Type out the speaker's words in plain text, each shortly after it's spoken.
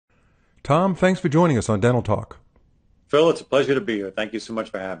Tom, thanks for joining us on Dental Talk. Phil, it's a pleasure to be here. Thank you so much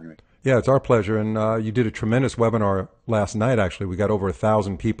for having me. Yeah, it's our pleasure. And you did a tremendous webinar last night, actually. We got over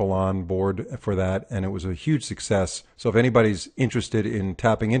 1,000 people on board for that, and it was a huge success. So if anybody's interested in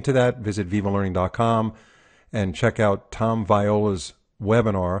tapping into that, visit vivalearning.com and check out Tom Viola's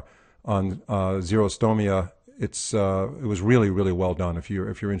webinar on xerostomia. It was really, really well done if you're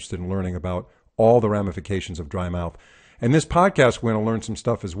interested in learning about all the ramifications of dry mouth. And this podcast, we're going to learn some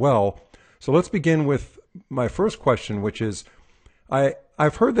stuff as well. So let's begin with my first question, which is,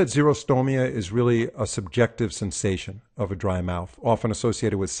 I've heard that xerostomia is really a subjective sensation of a dry mouth, often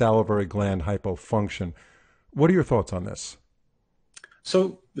associated with salivary gland hypofunction. What are your thoughts on this?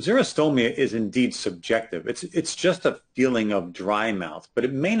 So xerostomia is indeed subjective. It's just a feeling of dry mouth, but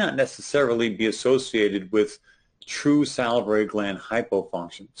it may not necessarily be associated with true salivary gland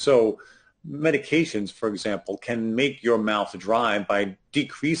hypofunction. So medications, for example, can make your mouth dry by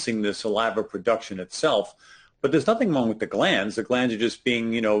decreasing the saliva production itself. But there's nothing wrong with the glands. The glands are just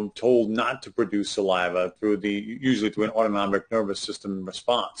being, told not to produce saliva usually through an autonomic nervous system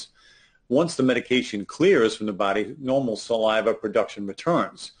response. Once the medication clears from the body, normal saliva production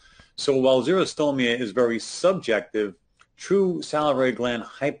returns. So while xerostomia is very subjective, true salivary gland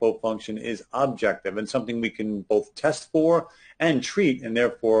hypofunction is objective and something we can both test for and treat, and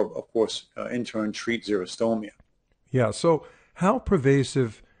therefore, of course, in turn, treat xerostomia. Yeah, so how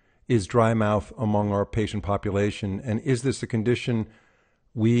pervasive is dry mouth among our patient population, and is this a condition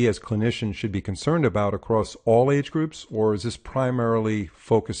we as clinicians should be concerned about across all age groups, or is this primarily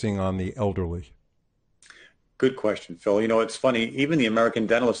focusing on the elderly? Good question, Phil. It's funny, even the American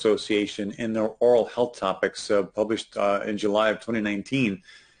Dental Association in their oral health topics published in July of 2019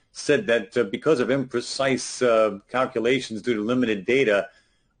 said that because of imprecise calculations due to limited data,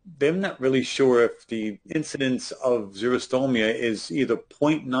 they're not really sure if the incidence of xerostomia is either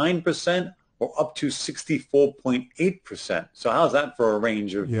 0.9% or up to 64.8%. So how's that for a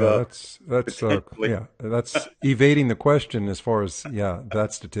range of that's evading the question as far as that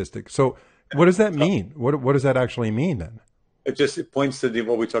statistic. So what does that mean? What does that actually mean then? It points to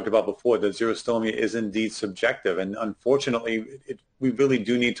what we talked about before, that xerostomia is indeed subjective, and unfortunately, we really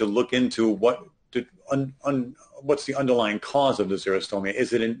do need to look into what's the underlying cause of the xerostomia.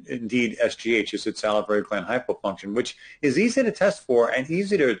 Is it indeed SGH? Is it salivary gland hypofunction, which is easy to test for and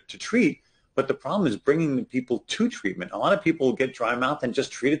easy to treat, but the problem is bringing the people to treatment. A lot of people get dry mouth and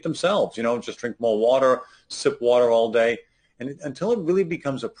just treat it themselves, just drink more water, sip water all day, and until it really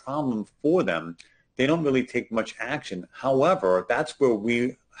becomes a problem for them, they don't really take much action. However, that's where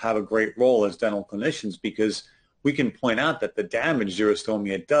we have a great role as dental clinicians, because we can point out that the damage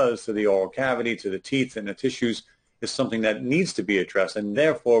xerostomia does to the oral cavity, to the teeth, and the tissues is something that needs to be addressed, and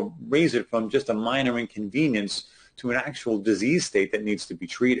therefore raise it from just a minor inconvenience to an actual disease state that needs to be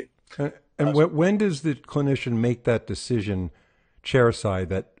treated. And when does the clinician make that decision, chairside,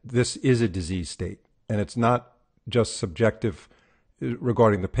 that this is a disease state and it's not just subjective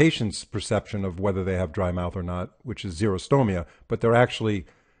regarding the patient's perception of whether they have dry mouth or not, which is xerostomia, but they're actually,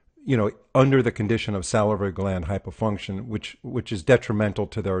 under the condition of salivary gland hypofunction, which is detrimental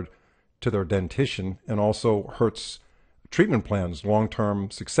to their dentition and also hurts treatment plans,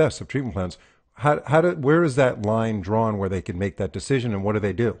 long-term success of treatment plans. Where is that line drawn where they can make that decision, and what do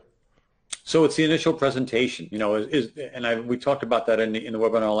they do? So it's the initial presentation, we talked about that in the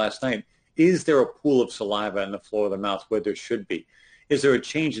webinar last night. Is there a pool of saliva in the floor of the mouth where there should be? Is there a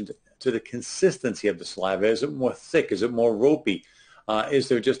change to the consistency of the saliva? Is it more thick? Is it more ropey? Is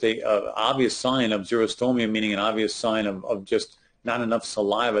there just a obvious sign of xerostomia, meaning an obvious sign of just not enough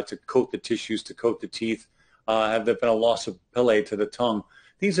saliva to coat the tissues, to coat the teeth? Have there been a loss of pillae to the tongue?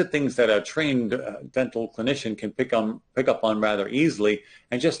 These are things that a trained dental clinician can pick up on rather easily,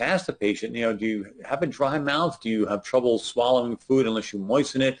 and just ask the patient, do you have a dry mouth? Do you have trouble swallowing food unless you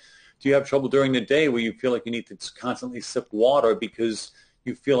moisten it? Do you have trouble during the day where you feel like you need to constantly sip water because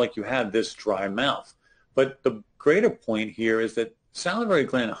you feel like you have this dry mouth? But the greater point here is that salivary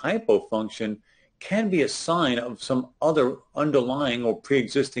gland hypofunction can be a sign of some other underlying or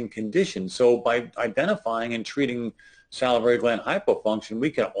pre-existing condition. So by identifying and treating salivary gland hypofunction, we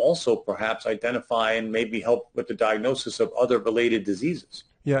can also perhaps identify and maybe help with the diagnosis of other related diseases.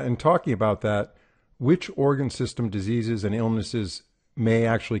 Yeah, and talking about that, which organ system diseases and illnesses may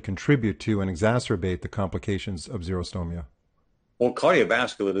actually contribute to and exacerbate the complications of xerostomia? Well,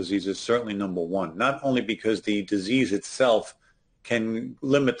 cardiovascular disease is certainly number one, not only because the disease itself can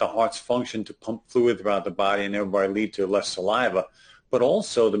limit the heart's function to pump fluid throughout the body and thereby lead to less saliva, but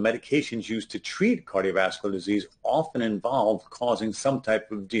also the medications used to treat cardiovascular disease often involve causing some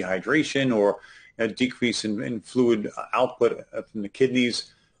type of dehydration or a decrease in fluid output from the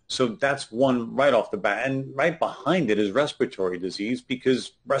kidneys. So that's one right off the bat. And right behind it is respiratory disease,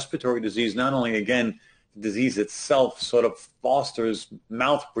 because respiratory disease, not only, again, the disease itself sort of fosters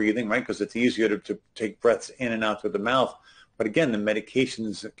mouth breathing, right, because it's easier to take breaths in and out through the mouth. But again, the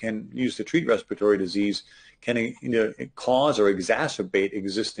medications that can use to treat respiratory disease can cause or exacerbate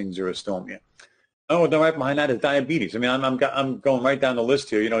existing xerostomia. Oh, no, right behind that is diabetes. I mean, I'm going right down the list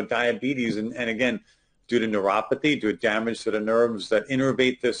here. Diabetes, and again, due to neuropathy, due to damage to the nerves that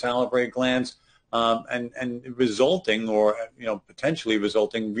innervate the salivary glands, and resulting, or potentially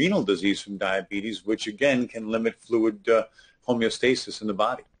resulting, renal disease from diabetes, which again can limit fluid homeostasis in the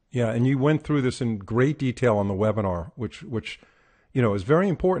body. Yeah, and you went through this in great detail on the webinar, which is very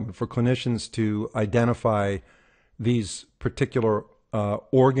important for clinicians to identify these particular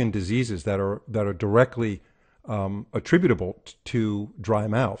organ diseases that are directly attributable to dry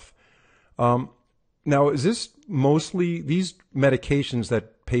mouth. Now, is this mostly these medications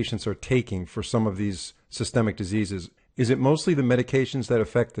that patients are taking for some of these systemic diseases? Is it mostly the medications that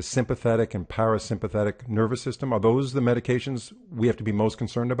affect the sympathetic and parasympathetic nervous system? Are those the medications we have to be most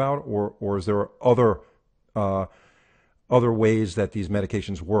concerned about, or is there other ways that these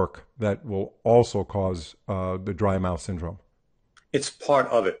medications work that will also cause the dry mouth syndrome? It's part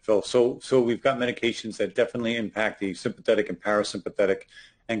of it, Phil. So we've got medications that definitely impact the sympathetic and parasympathetic,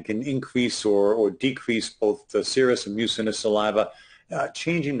 and can increase or decrease both the serous and mucinous saliva,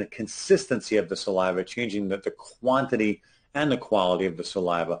 changing the consistency of the saliva, changing the quantity and the quality of the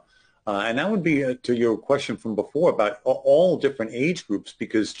saliva. And that would be to your question from before about all different age groups,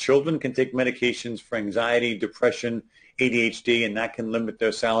 because children can take medications for anxiety, depression, ADHD, and that can limit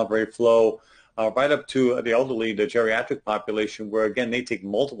their salivary flow, right up to the elderly, the geriatric population, where, again, they take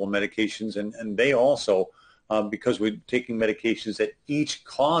multiple medications, and they also, because we're taking medications that each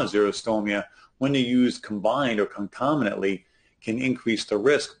cause xerostomia, when they're used combined or concomitantly, can increase the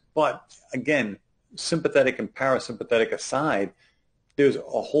risk. But again, sympathetic and parasympathetic aside, there's a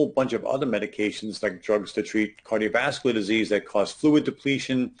whole bunch of other medications, like drugs to treat cardiovascular disease that cause fluid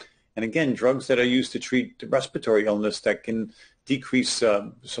depletion, and again, drugs that are used to treat respiratory illness that can decrease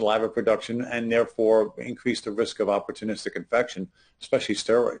saliva production and therefore increase the risk of opportunistic infection, especially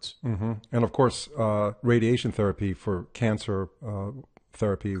steroids. Mm-hmm. And of course, radiation therapy for cancer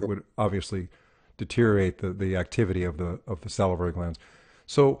therapy would obviously deteriorate the activity of the salivary glands.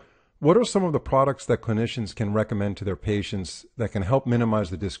 So what are some of the products that clinicians can recommend to their patients that can help minimize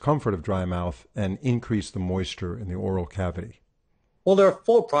the discomfort of dry mouth and increase the moisture in the oral cavity? Well, there are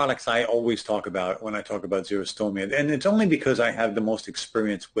 4 products I always talk about when I talk about xerostomia, and it's only because I have the most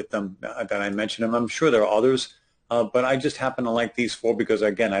experience with them that I mention them. I'm sure there are others, but I just happen to like these 4 because,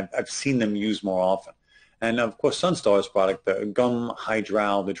 again, I've seen them used more often. And, of course, Sunstar's product, the Gum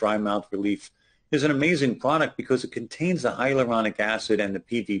Hydral, the dry mouth relief, is an amazing product because it contains the hyaluronic acid and the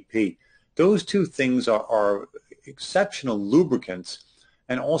PVP. Those 2 things are exceptional lubricants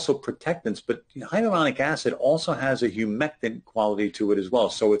and also protectants, but hyaluronic acid also has a humectant quality to it as well.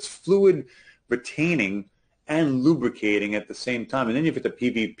 So it's fluid retaining and lubricating at the same time. And then you've got the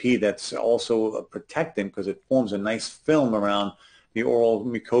PVP that's also a protectant because it forms a nice film around the oral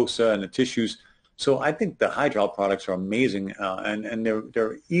mucosa and the tissues. So I think the Hydral products are amazing, and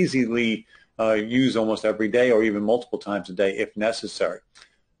they're easily used almost every day or even multiple times a day if necessary.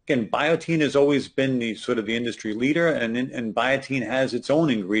 Again, biotin has always been the sort of the industry leader, and biotin has its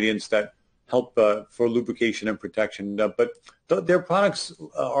own ingredients that help for lubrication and protection. But their products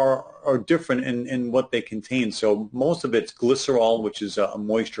are different in what they contain. So most of it's glycerol, which is a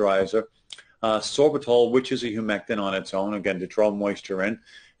moisturizer, sorbitol, which is a humectant on its own, again, to draw moisture in,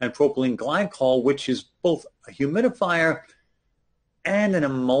 and propylene glycol, which is both a humidifier and an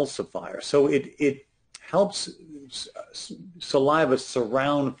emulsifier. So it helps saliva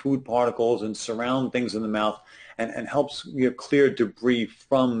surround food particles and surround things in the mouth, and helps clear debris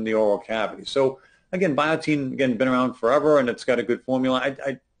from the oral cavity. So again, biotin, again, been around forever, and it's got a good formula.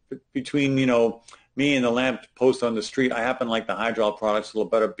 Between me and the lamp post on the street, I happen to like the Hydral products a little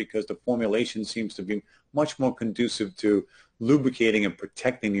better because the formulation seems to be much more conducive to lubricating and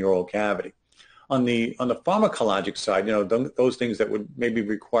protecting the oral cavity. On the pharmacologic side, those things that would maybe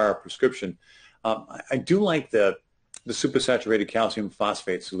require a prescription, I do like the supersaturated calcium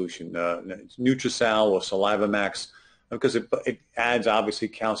phosphate solution, Nutrisal or Saliva Max, because it adds obviously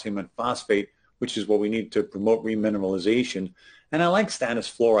calcium and phosphate, which is what we need to promote remineralization. And I like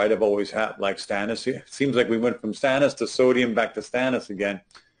stannous fluoride. I've always liked stannous. It seems like we went from stannous to sodium back to stannous again.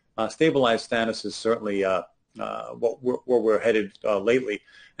 Stabilized stannous is certainly where we're headed lately.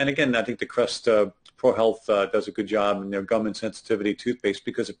 And again, I think the Crest Pro Health does a good job in their gum insensitivity toothpaste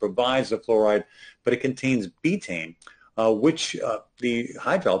because it provides the fluoride, but it contains betaine, which the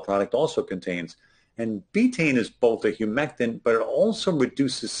hydrol product also contains. And betaine is both a humectant, but it also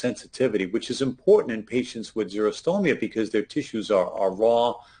reduces sensitivity, which is important in patients with xerostomia because their tissues are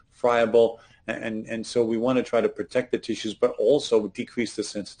raw, friable, and so we want to try to protect the tissues, but also decrease the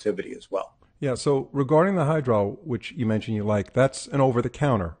sensitivity as well. Yeah, so regarding the hydrol, which you mentioned you like, that's an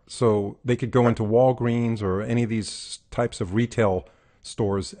over-the-counter. So they could go Right. into Walgreens or any of these types of retail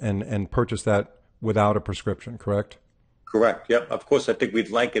stores and purchase that without a prescription, correct? Correct. Yep. Of course, I think we'd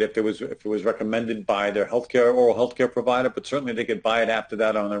like it if it was recommended by their oral healthcare provider, but certainly they could buy it after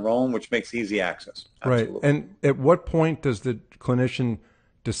that on their own, which makes easy access. Right. Absolutely. And at what point does the clinician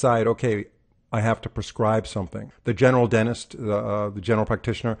decide, okay, I have to prescribe something? The general dentist, the general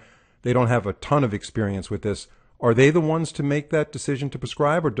practitioner, they don't have a ton of experience with this. Are they the ones to make that decision to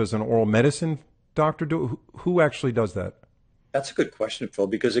prescribe, or does an oral medicine doctor do it? Who actually does that? That's a good question, Phil,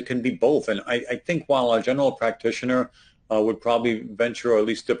 because it can be both. And I think while a general practitioner would probably venture or at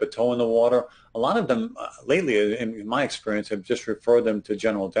least dip a toe in the water, a lot of them lately, in my experience, have just referred them to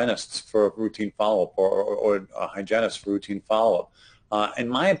general dentists for routine follow-up or hygienists for routine follow-up. In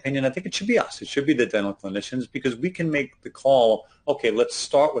my opinion, I think it should be us. It should be the dental clinicians because we can make the call, okay, let's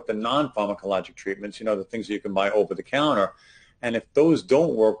start with the non-pharmacologic treatments, the things that you can buy over the counter. And if those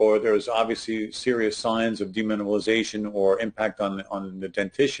don't work, or there's obviously serious signs of demineralization or impact on the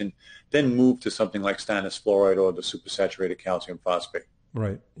dentition, then move to something like stannous fluoride or the supersaturated calcium phosphate.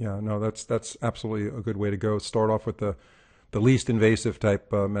 Right. Yeah. No, that's absolutely a good way to go. Start off with the least invasive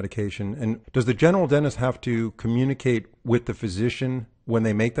type medication. And does the general dentist have to communicate with the physician when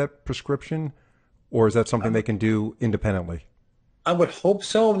they make that prescription, or is that something they can do independently? I would hope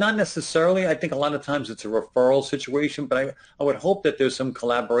so. Not necessarily. I think a lot of times it's a referral situation, but I would hope that there's some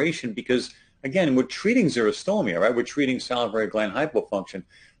collaboration because, again, we're treating xerostomia, right? We're treating salivary gland hypofunction.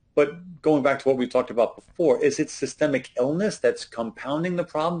 But going back to what we talked about before, is it systemic illness that's compounding the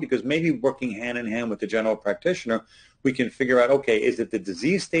problem? Because maybe working hand in hand with the general practitioner, we can figure out, okay, is it the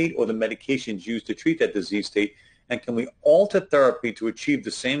disease state or the medications used to treat that disease state? And can we alter therapy to achieve the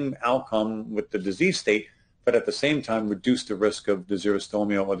same outcome with the disease state, but at the same time reduce the risk of the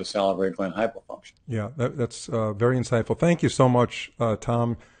xerostomia or the salivary gland hypofunction? Yeah, that's very insightful. Thank you so much,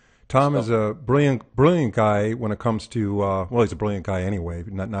 Tom. Tom is So, a brilliant guy when it comes to, well, he's a brilliant guy anyway,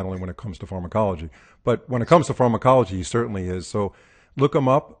 not only when it comes to pharmacology, but when it comes to pharmacology, he certainly is. So look him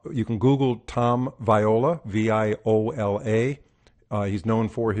up. You can Google Tom Viola, Viola. He's known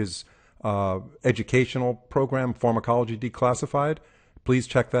for his educational program, Pharmacology Declassified. Please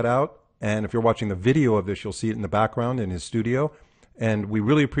check that out. And if you're watching the video of this, you'll see it in the background in his studio. And we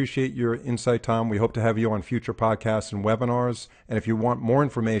really appreciate your insight, Tom. We hope to have you on future podcasts and webinars. And if you want more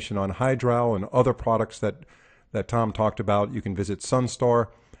information on Hydral and other products that Tom talked about, you can visit Sunstar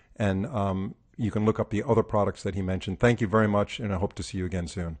and you can look up the other products that he mentioned. Thank you very much, and I hope to see you again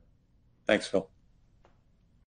soon. thanks, Phil.